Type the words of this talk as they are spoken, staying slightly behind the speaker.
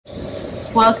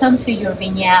Welcome to your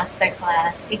Vinyasa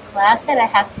class, a class that I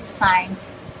have designed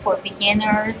for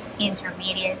beginners,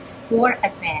 intermediates, or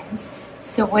advanced.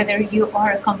 So whether you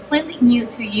are completely new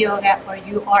to yoga or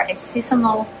you are a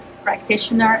seasonal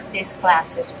practitioner, this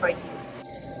class is for you.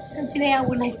 So today I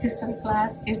would like to start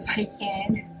class, if I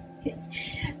can.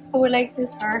 I would like to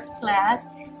start class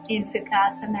in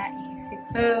Sukhasana, easy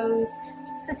pose.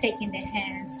 So taking the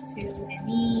hands to the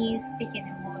knees, picking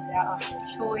a mudra of your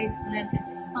choice, lengthen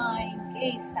the spine,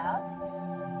 gaze up.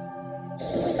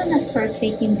 We're gonna start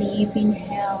taking deep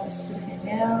inhales through the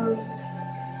nose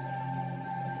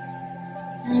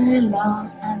and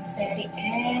long and steady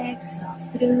exhales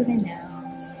through the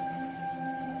nose.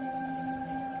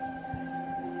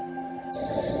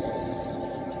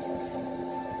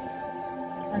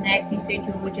 Connecting to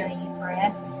your Ujjayi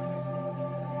breath.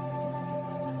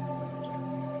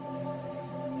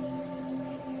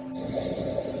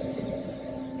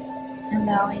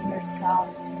 Allowing yourself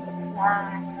to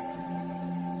relax.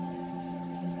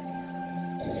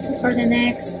 So for the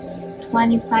next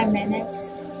 25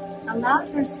 minutes, allow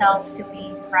yourself to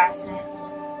be present,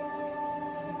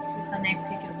 to connect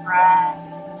to your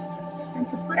breath, and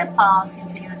to put a pause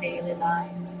into your daily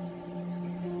life.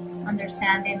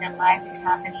 Understanding that life is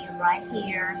happening right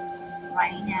here,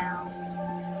 right now.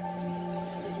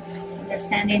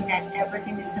 Understanding that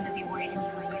everything is going to be waiting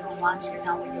for you once you're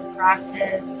done with your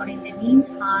practice, but in the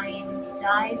meantime,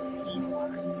 dive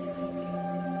inwards.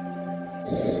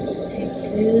 Take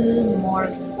 2 more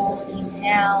full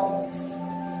inhales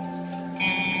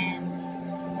and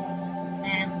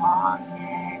long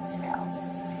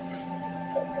exhales.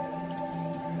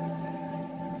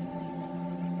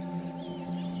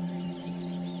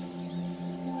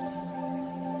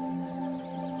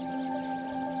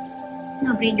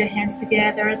 Now bring your hands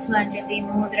together to Anjali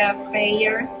Mudra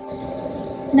prayer.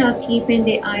 Now keeping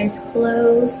the eyes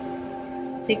closed,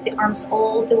 take the arms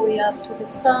all the way up to the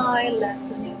sky,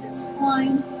 lengthening the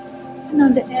spine. And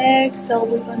on the exhale,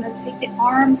 we're going to take the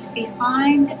arms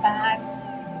behind the back,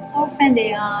 open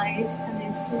the eyes, and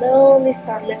then slowly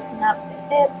start lifting up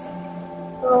the hips,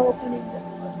 opening the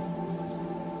foot.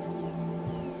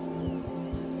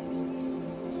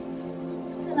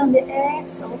 And on the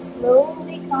exhale,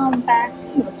 slowly come back to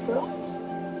neutral.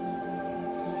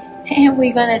 And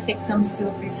we're going to take some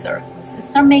Sufi circles. So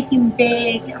start making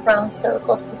big round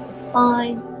circles with the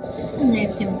spine, and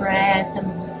lifting breath and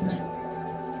movement.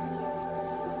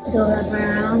 Go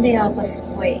around the opposite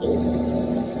way.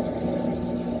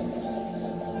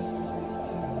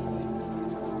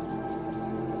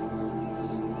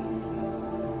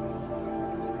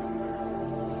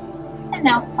 And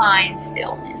now find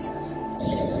stillness.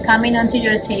 Coming onto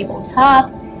your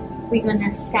tabletop, we're going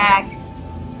to stack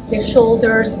the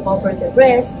shoulders over the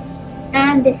wrist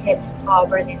and the hips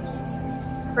over the knees.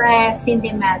 Pressing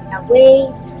the mat away,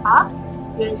 top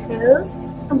your toes,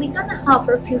 and we're going to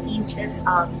hover a few inches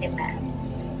off the mat.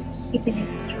 Keeping it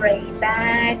straight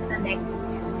back, connecting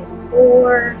to the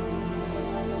core.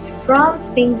 Strong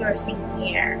fingers in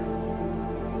here.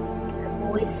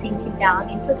 Avoid sinking down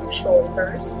into the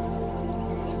shoulders.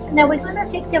 And now we're going to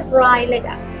take the right leg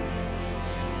up.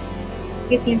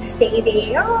 You can stay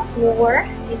there, or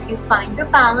if you find your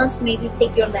balance, maybe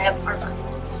take your left arm up.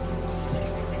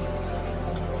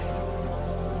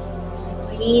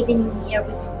 Breathing here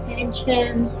with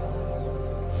intention.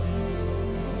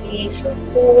 Engage your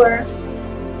core.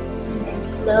 And then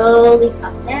slowly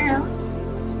come down.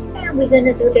 And we're going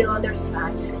to do the other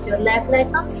side. So your left leg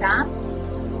comes up.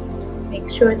 Make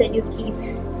sure that you keep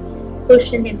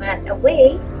pushing the mat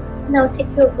away. Now take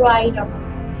your right arm up.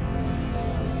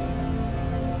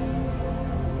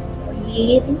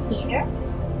 Breathe in here,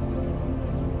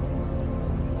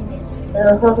 and then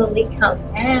slowly come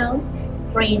down,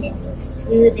 bring your knees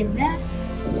to the mat,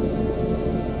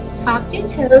 tuck your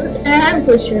toes and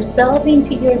push yourself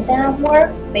into your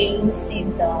downward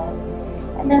facing dog.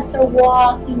 And as you're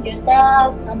walking your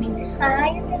dog, coming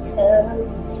high on the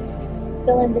toes,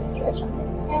 feeling the stretch on the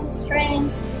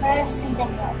hamstrings, pressing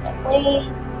them out away.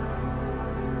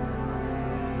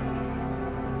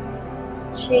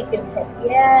 Shake your head,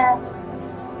 yes.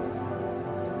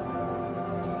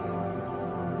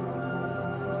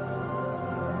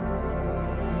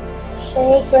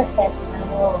 Shake your head,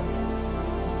 no.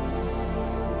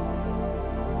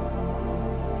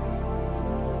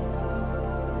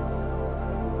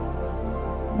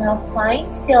 Now find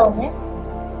stillness.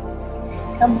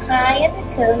 Come high on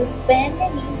the toes, bend the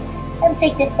knees, and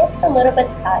take the hips a little bit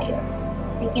higher.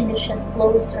 Taking the chest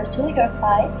closer to your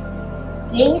thighs.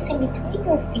 Gaze in between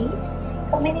your feet,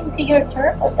 coming into your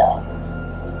turbo dog.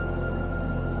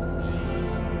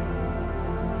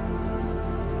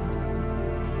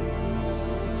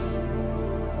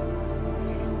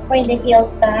 Bring the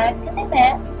heels back to the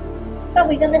mat. And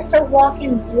we're going to start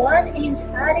walking 1 inch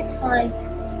at a time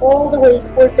all the way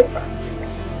towards the front.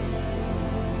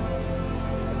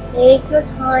 Take your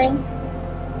time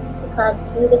to come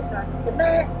to the front of the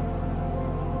mat.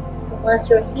 And once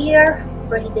you're here,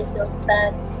 bring the heels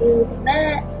back to the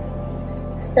mat.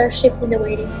 Start shifting the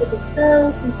weight into the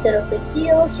toes instead of the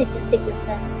heels. You can take your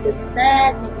hands to the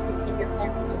mat. Maybe you can take your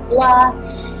hands to the block.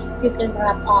 You can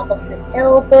grab opposite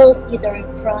elbows either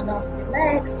in front of the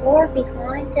legs or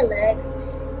behind the legs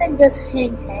and just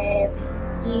hang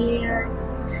heavy here,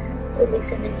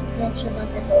 releasing any tension on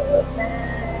the lower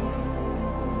back.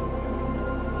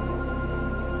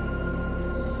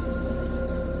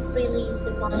 Release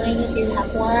the mind if you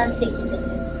have one, taking the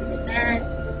hands to the mat,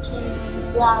 the chins to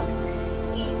block,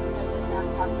 inhale down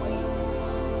halfway,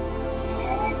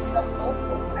 exhale, roll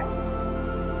forward.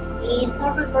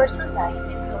 Inhale, reverse the leg.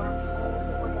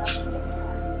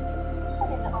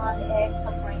 On the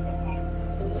exhale, bring the hands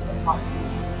to the heart.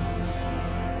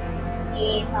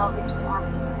 Inhale, reach the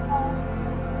arms to the heart.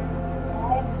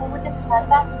 Exhale with the flat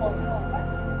back, fold forward.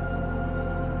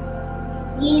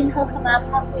 Inhale, come up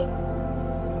halfway.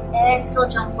 Exhale,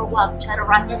 jump or walk.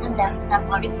 Chaturanga and Dasana.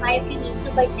 Modify if you need to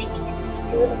by taking the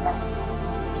hands to the back.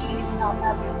 Inhale,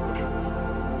 halfway.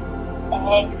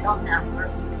 Exhale, downward.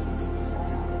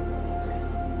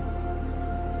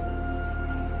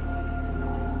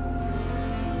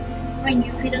 Bring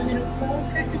your feet a little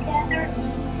closer together.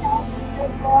 Inhale to the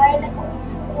right and go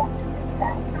to the left of the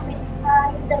sky. Coming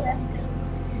high in the left knee.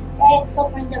 Exhale,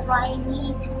 bring the right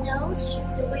knee to nose.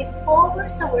 Shift the weight forward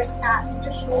so we're snapping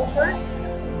the shoulders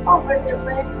over the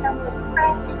wrist and we're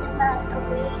pressing the mat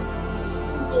away to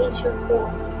engage your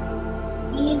core.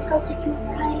 Inhale, take your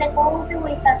right leg all the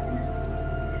way back.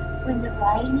 Bring the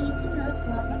right knee to nose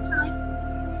one more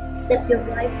time. Step your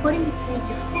right foot in between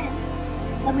your hands.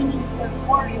 Then we need to learn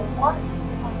warrior one.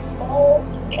 Comes all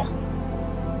the way up.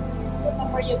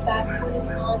 Remember your back foot is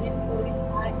on in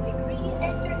 45 degrees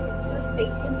and your hips are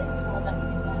facing the front of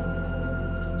your mat.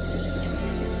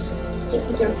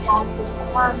 Taking your back to the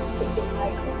arms, take your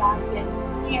right back bend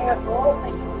here,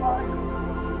 open your heart.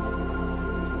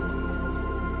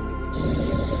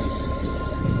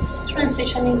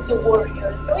 Transitioning to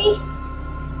warrior three.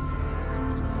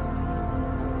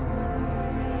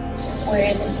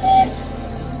 Square the hips.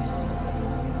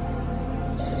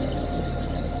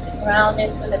 Round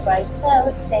into the right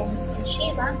toes, stands in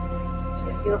Shiva. So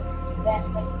you bend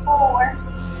leg forward,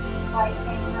 right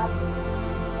hand up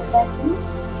the left knee,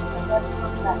 and left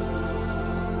foot back.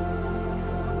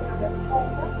 Bend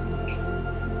forward.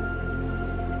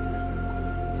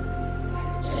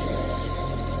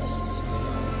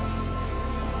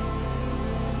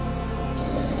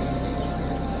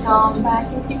 Come back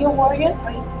into your warrior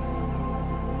three.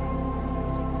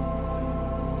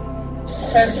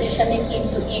 Transitioning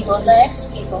into eagle legs,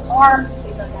 eagle arms,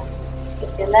 eagle leg.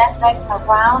 Keep the left leg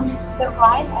around the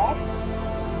right leg.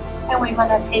 And we're going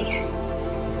to take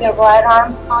the right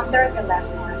arm under the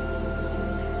left arm.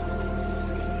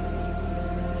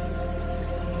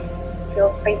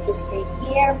 Feel free to stay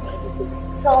here, maybe do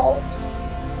salt.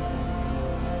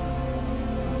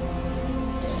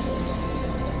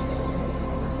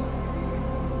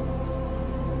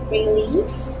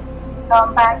 Release.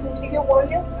 Come back into your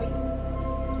warrior three.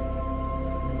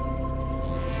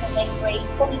 And then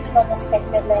gratefully we're going to step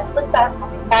the left foot back,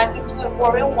 coming back into a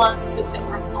warrior one, sweep the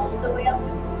arms all the way up to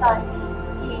the sky.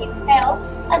 Inhale,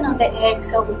 and on the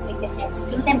exhale we take the hands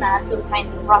to the mat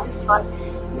behind the right foot.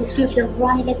 We sweep the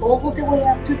right leg all the way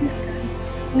up to the sky.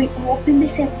 We open the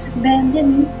hips, bend the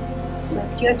knee,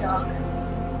 lift your dog.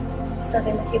 So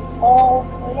then the hips all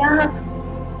the way up,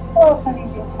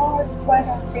 opening your heart, right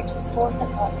arm reaches towards the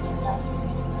front of the mat.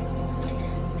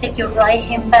 Take your right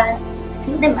hand back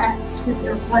to the mat, sweep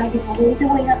your right leg all the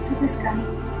way up to the sky.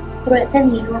 Thread the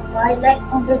needle, right leg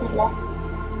under the left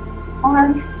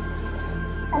arm,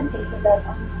 and take the left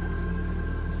arm.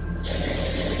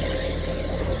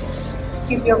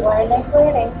 Keep your right leg where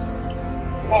it is.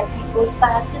 Left hand goes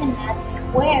back to the mat,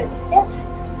 square the hips.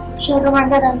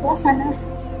 Chaturanga.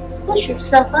 Push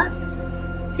yourself up.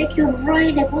 Take your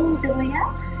right leg all the way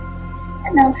up.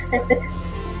 And now step it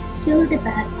to the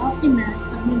back of the mat,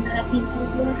 coming back in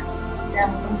over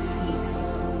downward facing.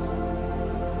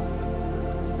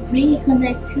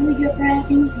 Reconnect to your breath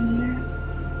in here.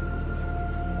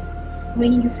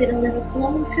 Bring your feet a little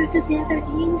closer together.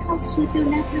 Inhale, sweep your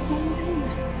left leg all the way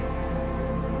up.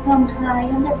 Come high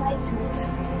on the right toes.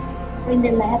 Bring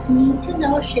the left knee to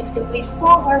nose. Shift the weight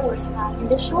forward. We're sliding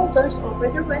the shoulders over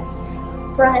the wrist.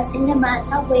 Pressing the mat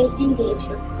away. Engage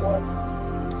your core.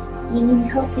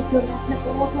 Inhale, take your left leg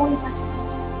all the way back.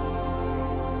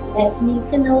 Left knee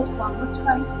to nose, one more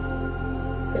time.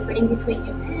 Step it in between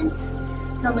your hands.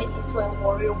 Coming into a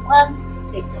warrior one.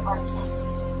 Take the arms out.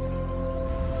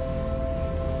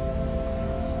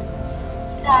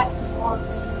 Cactus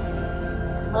arms.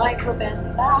 Micro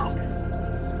bend back.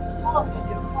 Open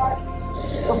your heart.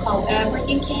 So however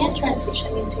you can,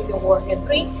 transition into your warrior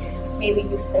three. Maybe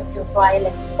you step your right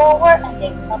leg forward and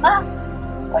then come up.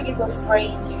 Or you go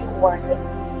straight into your warrior.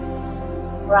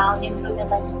 Rounding through the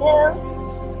left toes.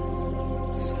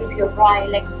 Sweep your right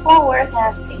leg forward,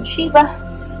 hands in Shiva.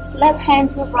 Left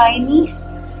hand to right knee.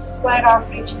 Right arm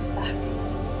reaches back.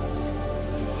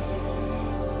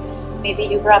 Maybe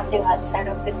you grab the outside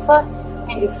of the foot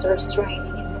and you start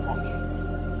straightening in the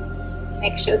back.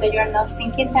 Make sure that you're not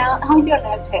sinking down on your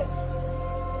left hip.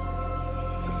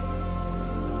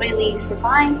 Release the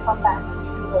bind, come back to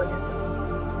your warrior.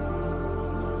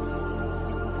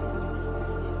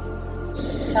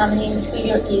 Coming into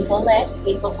your eagle legs,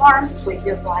 eagle arms, sweep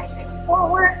your right leg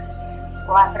forward,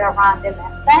 wrap it around the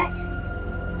left leg,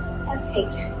 and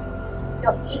take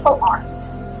your eagle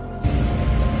arms.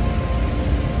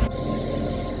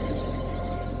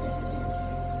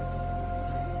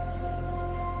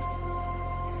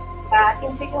 Back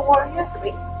into your warrior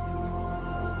three.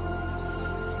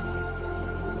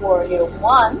 Warrior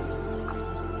one.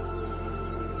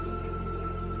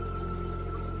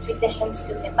 Take the hands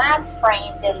to the mat,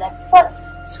 frame the left foot,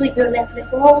 sweep your left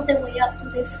leg all the way up to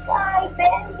the sky,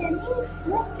 bend the knees,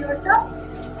 lift your tongue,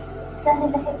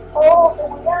 sending the hips all the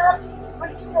way up,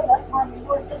 reach the left arm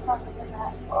towards the front of the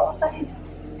mat, open.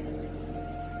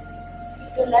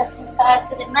 Take your left foot back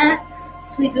to the mat,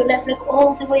 sweep your left leg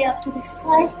all the way up to the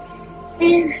sky,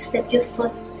 and step your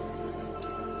foot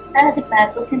at the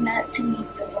back of the mat to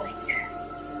meet the right.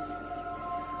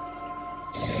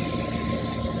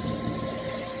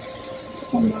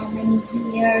 A moment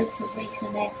here to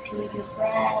reconnect to your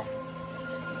breath,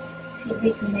 to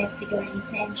reconnect to your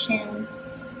intention.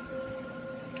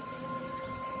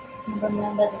 And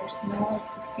remember, there's no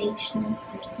expectations,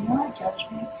 there's no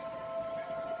judgment.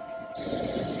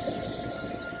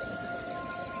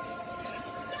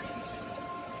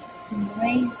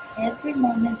 Embrace every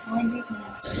moment on your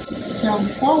mat. Jump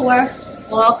forward,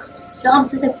 walk, jump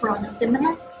to the front of the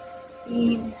mat.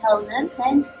 Inhale,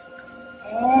 lengthen.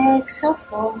 Exhale,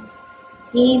 fold.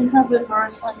 Inhale,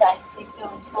 reverse one dive. Take the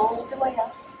arms all the way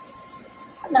up.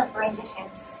 And now bring the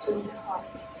hands to your heart.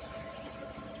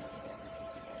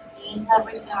 Inhale,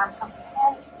 reach the arms up the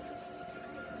head.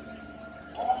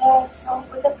 Exhale,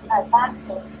 with a flat back,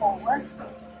 fold forward.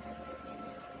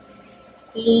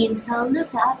 Inhale,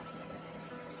 look up.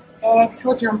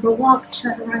 Exhale, jump or walk,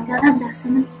 chaturanga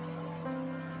dandasana.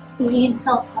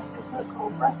 Inhale, up to the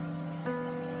cobra.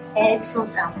 Exhale,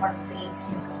 downward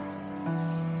facing dog.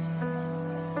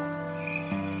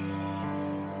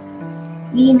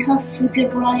 Inhale, sweep your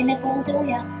right leg all the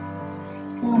way up.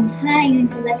 Come high on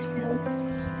the left toes.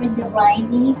 Bring the right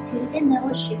knee to the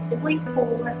nose, shift the weight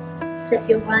forward. Step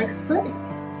your right foot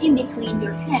in between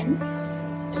your hands.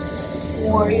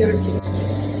 Warrior two.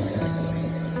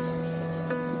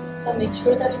 So make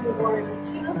sure that in the warrior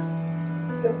two,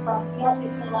 your front heel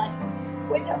is in line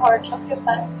with the arch of your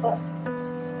back foot.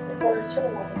 Reverse your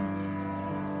way.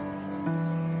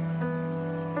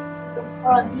 The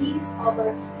front knees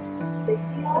over the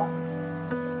heel.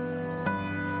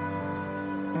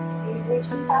 Keep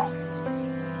reaching back.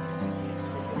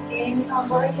 Inhale,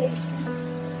 rotation.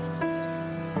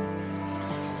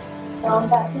 Down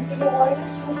back into the warrior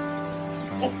two.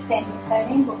 Extend your side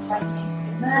angle, right knee to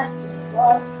the mat, to the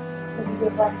floor. Maybe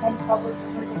your right hand covers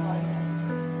over the warrior.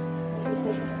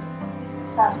 Maybe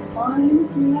tap the line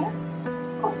here.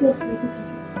 Or feel free to take it.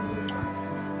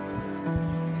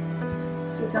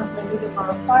 You can play with your power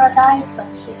of paradise by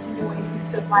shifting the weight into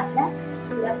the right leg.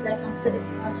 Left leg comes to the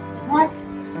front of the mat.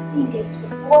 Engage the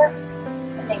core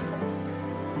and then go.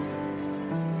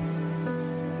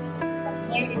 From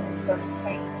here you can start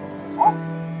straightening the left.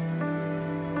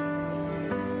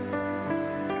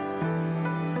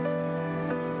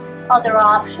 Other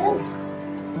options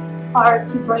are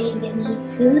to bring the knee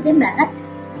to the mat.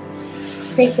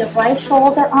 Take the right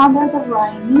shoulder under the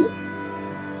right knee.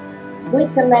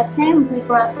 With the left hand, we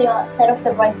grab the outside of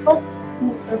the right foot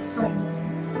and start straightening.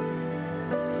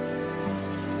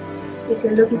 If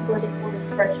you're looking for the full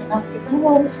expression of the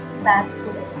elbows, back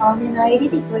to the palm in 90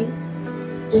 degrees.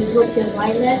 We put the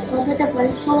right leg over the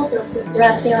right shoulder. We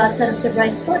grab the outside of the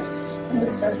right foot and we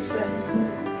start straightening.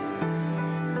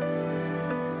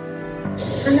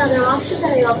 Another option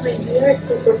that I offer here is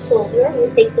super soldier. We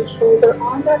take the shoulder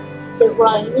under the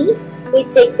right knee. We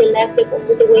take the left leg all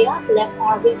the way up. Left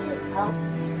arm reaches out.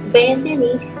 Bend the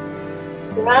knee.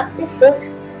 Grab the foot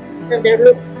and then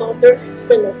look under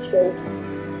the left shoulder.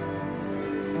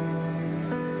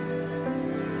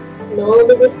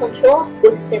 Slowly with control,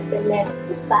 we step the left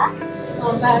foot back.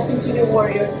 Come back into your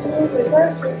warrior two,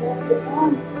 reverse your left foot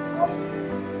on.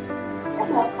 And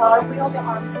now cartwheel the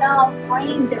arms down,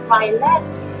 frame the right leg.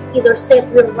 Either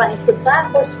step your right foot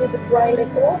back or sweep the right leg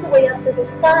all the way up to the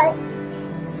sky.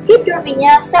 Skip your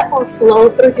vinyasa or flow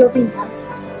through your vinyasa.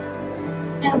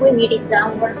 And we meet in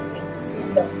downward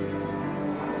facing dog.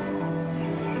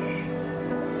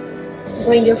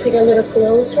 Bring your feet a little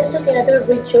closer together.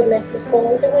 Reach your left foot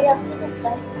all the way up to the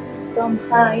sky. From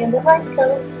high on the right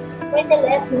toes. Bring the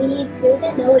left knee to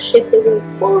the nose. Shift the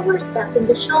weight forward. Stacking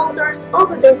the shoulders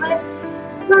over the wrist.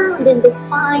 Rounding the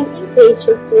spine. Engage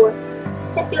your core.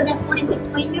 Step your left foot in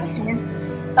between your hands.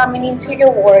 Coming into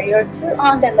your warrior two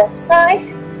on the left side.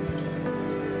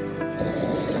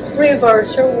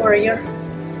 Reverse your warrior.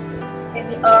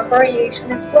 Any arm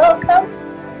variation is welcome.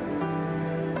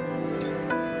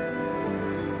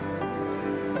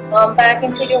 Come back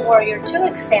into your warrior two,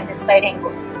 extend the side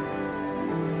angle.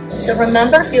 So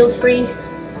remember, feel free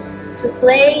to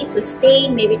play, to stay.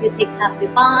 Maybe you take half the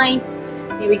bind,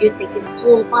 maybe you take a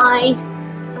full bind.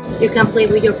 You can play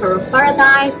with your bird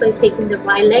paradise by taking the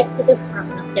right leg to the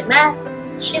front of the mat,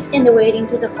 shifting the weight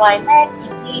into the right leg,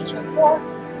 engage your core,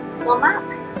 come up.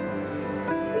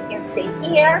 You can stay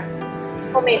here,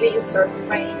 or maybe you start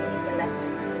straining in the left.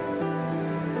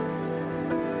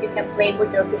 You can play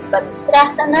with your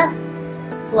Visvaministrasana,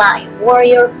 flying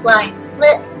warrior, flying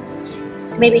split.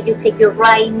 Maybe you take your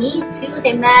right knee to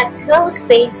the mat, toes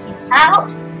facing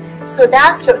out. So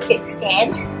that's your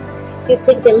kickstand. You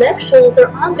take the left shoulder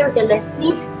under the left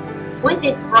knee. With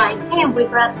the right hand, we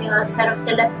grab the outside of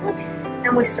the left foot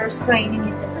and we start straining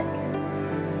in the leg.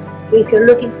 If you're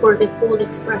looking for the full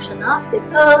expression of the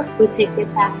pose, we take the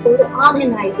back foot on a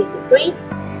 90 degree.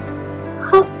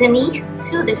 Hook the knee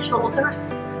to the shoulder.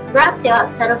 Grab the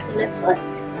outside of the left foot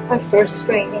and start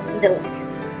straining in the leg.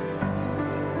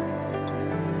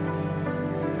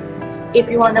 If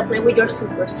you want to play with your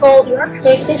super soldier,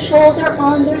 take the shoulder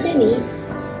under the knee.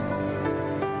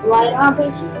 Right arm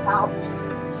reaches out.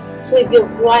 Sweep your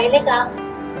right leg up.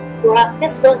 Grab the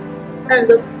foot and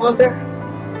look under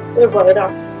the right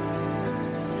arm.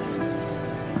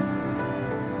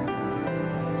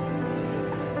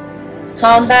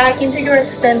 Come back into your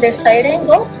extended side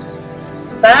angle.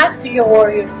 Back to your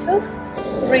warrior two.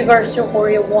 Reverse your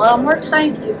warrior one more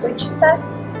time. Keep reaching back.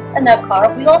 And now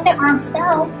cartwheel the arms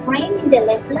down, framing the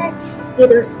left leg.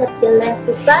 Either step the left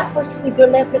foot back or sweep your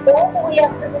left leg all the way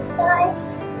up to the sky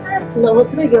and flow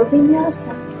through your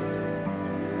vinyasa.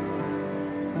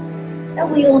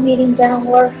 And we will meet in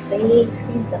downward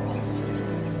facing dog.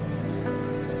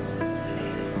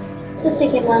 So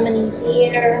take a moment in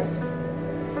here.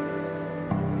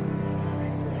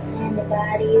 Scan the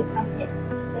body from head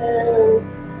to toe.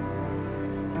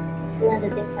 Feel the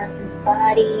difference in the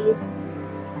body.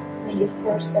 When you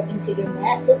first step into your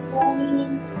mat this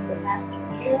morning, or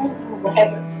afternoon, or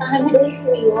whatever time it is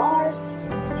where you are.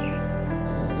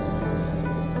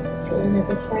 Feeling the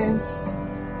difference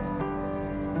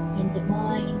in the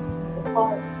mind, the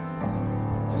heart.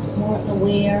 More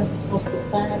aware of your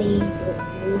body, your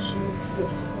emotions, your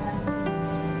surroundings.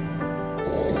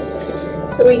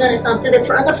 So we're going to come to the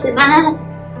front of the mat.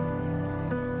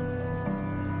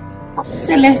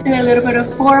 So let's do a little bit of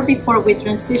core before we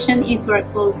transition into our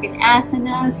closing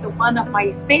asanas. So one of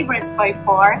my favorites by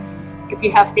far, if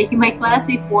you have taken my class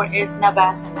before, is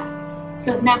Navasana.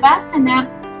 So Navasana,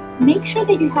 make sure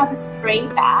that you have a straight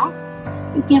back.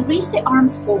 You can reach the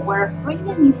arms forward, bring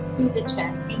the knees to the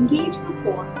chest, engage the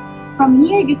core. From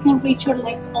here, you can reach your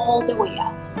legs all the way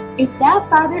up. If that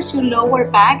bothers your lower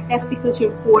back, that's because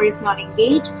your core is not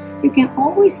engaged. You can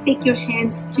always take your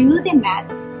hands to the mat,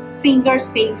 fingers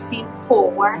facing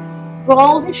forward,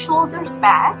 roll the shoulders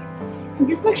back, and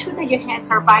just make sure that your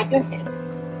hands are by your hips.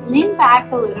 Lean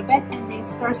back a little bit and then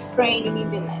start straining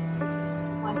in the legs.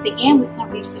 Once again, we can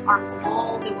reach the arms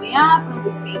all the way up and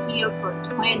we stay here for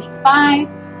 25,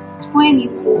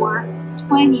 24,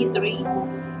 23,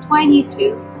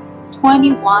 22,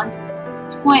 21,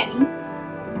 20,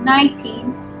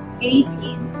 19,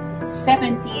 18,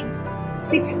 17,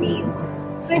 16,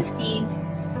 15,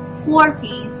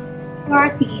 14,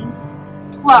 13,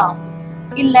 12,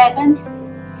 11,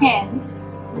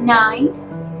 10,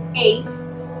 9, 8,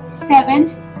 7,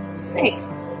 6,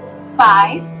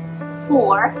 5,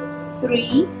 4,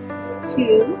 3,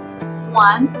 2,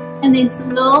 1, and then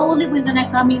slowly we're gonna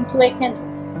come into a canoe.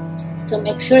 So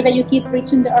make sure that you keep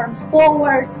reaching the arms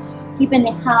forwards, keeping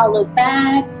the hollow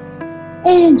back,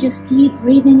 and just keep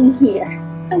breathing in here.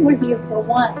 And we're here for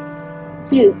 1,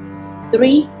 2,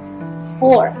 3,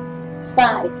 4,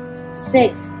 5,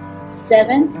 6,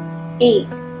 7, 8,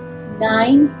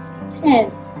 9,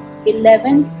 10,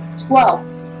 11, 12,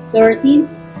 13,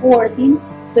 14,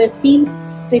 15,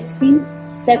 16,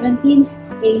 17,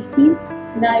 18,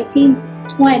 19,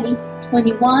 20,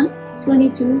 21,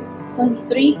 22,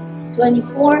 23,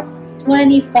 24,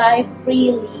 25,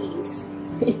 release.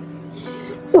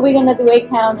 So we're gonna do a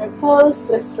counter pose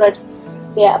to stretch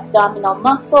the abdominal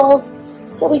muscles.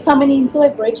 So we're coming into a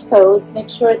bridge pose. Make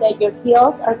sure that your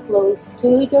heels are close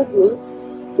to your glutes.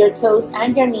 Your toes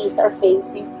and your knees are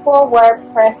facing forward,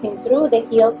 pressing through the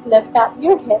heels. Lift up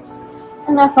your hips.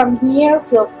 And then from here,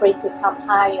 feel free to come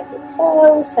high on the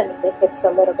toes, sending the hips a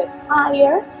little bit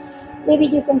higher. Maybe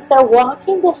you can start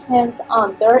walking the hands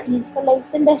under,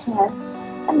 interlacing the hands,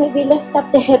 and maybe lift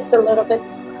up the hips a little bit.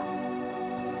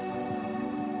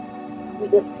 We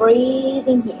just breathe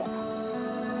in here.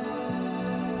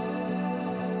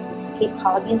 Just keep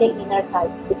hugging the inner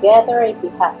thighs together. If you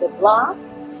have the block,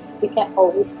 you can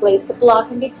always place a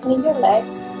block in between your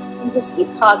legs and just keep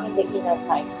hugging the inner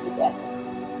thighs together.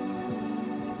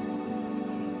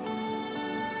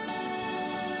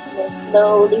 And then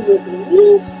slowly we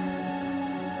release.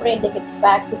 Bring the hips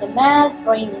back to the mat.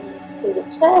 Bring the knees to the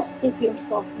chest. Give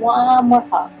yourself one more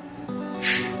hug.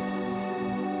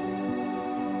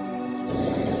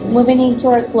 Moving into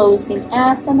our closing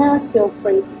asanas, feel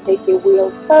free to take a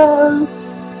wheel pose.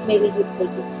 Maybe you take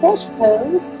a fish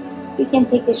pose. You can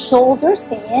take a shoulder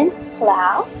stand,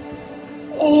 cloud.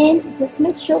 And just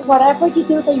make sure whatever you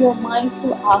do that you're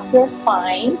mindful of your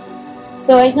spine.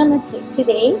 So I'm going to take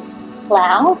today,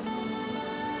 cloud.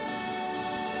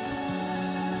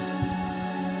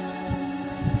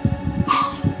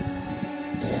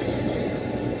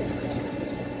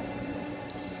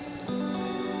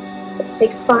 So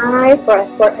take 5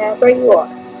 breaths wherever you are.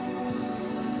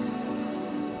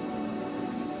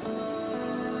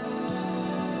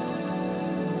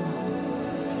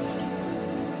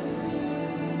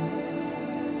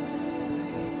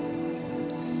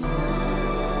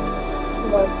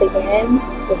 Once again,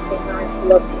 just be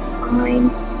mindful of your spine.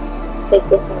 Take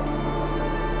the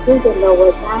hands to the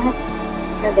lower back,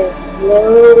 and then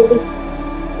slowly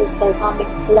start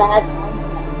coming flat on the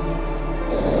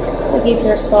mat. So give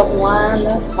yourself one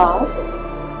last hug.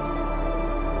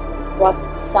 Rock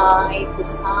side to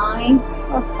side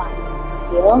or find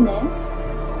stillness.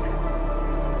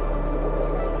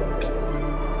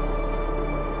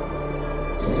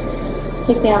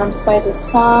 Take the arms by the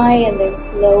side and then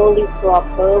slowly drop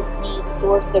both knees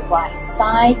towards the right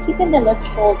side, keeping the left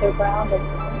shoulder grounded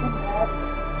on the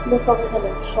mat. Look over the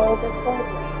left shoulder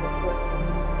forward.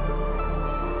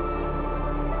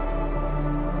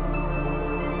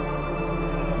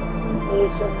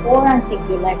 Engage your core and take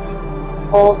your legs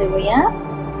all the way up.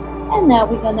 And now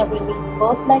we're going to release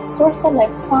both legs towards the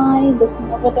left side,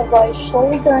 looking over the right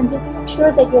shoulder, and just make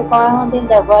sure that you're grounding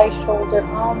the right shoulder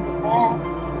on the mat.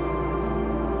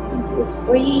 Just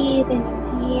breathe in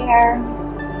here,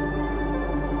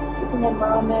 taking a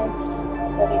moment,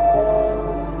 let it go,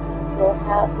 feel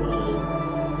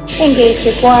happy. Engage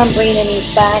your core and bring the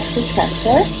knees back to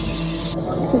center.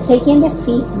 So taking the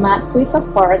feet mat width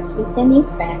apart, keep the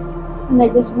knees bent, and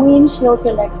then just windshield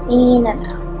your legs in and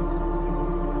out.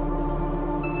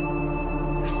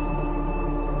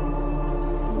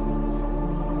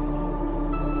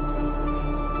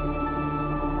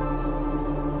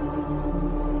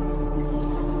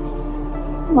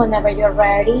 Whenever you're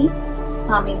ready,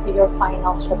 come into your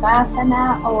final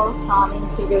Shavasana or come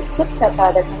into your Supta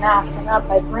Baddha Konasana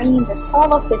by bringing the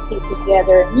sole of the feet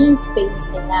together, knees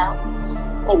facing out.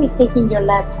 Maybe taking your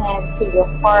left hand to your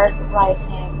heart, right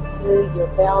hand to your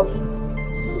belly.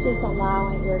 Just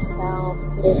allowing yourself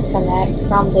to disconnect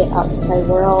from the outside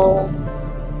world.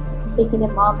 Taking a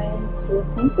moment to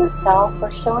thank yourself for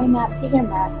showing up to your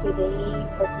mat today,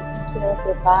 for taking care of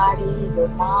your body, your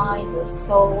mind, your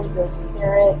soul, your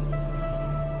spirit.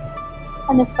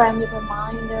 And a friendly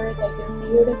reminder that you're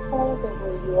beautiful the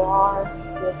way you are.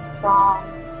 You're strong,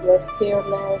 you're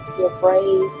fearless, you're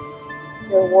brave,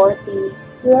 you're worthy,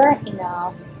 you are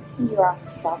enough, and you are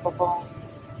unstoppable.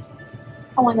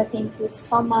 I want to thank you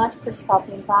so much for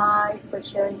stopping by, for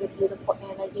sharing your beautiful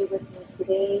energy with me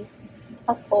today.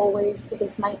 As always, it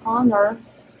is my honor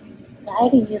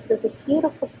guiding you through this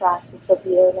beautiful practice of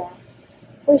yoga.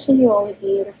 Wishing you all a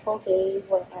beautiful day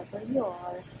wherever you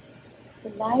are. The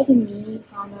light in me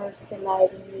honors the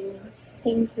light in you.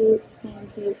 Thank you,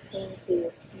 thank you, thank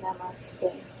you.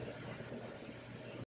 Namaste.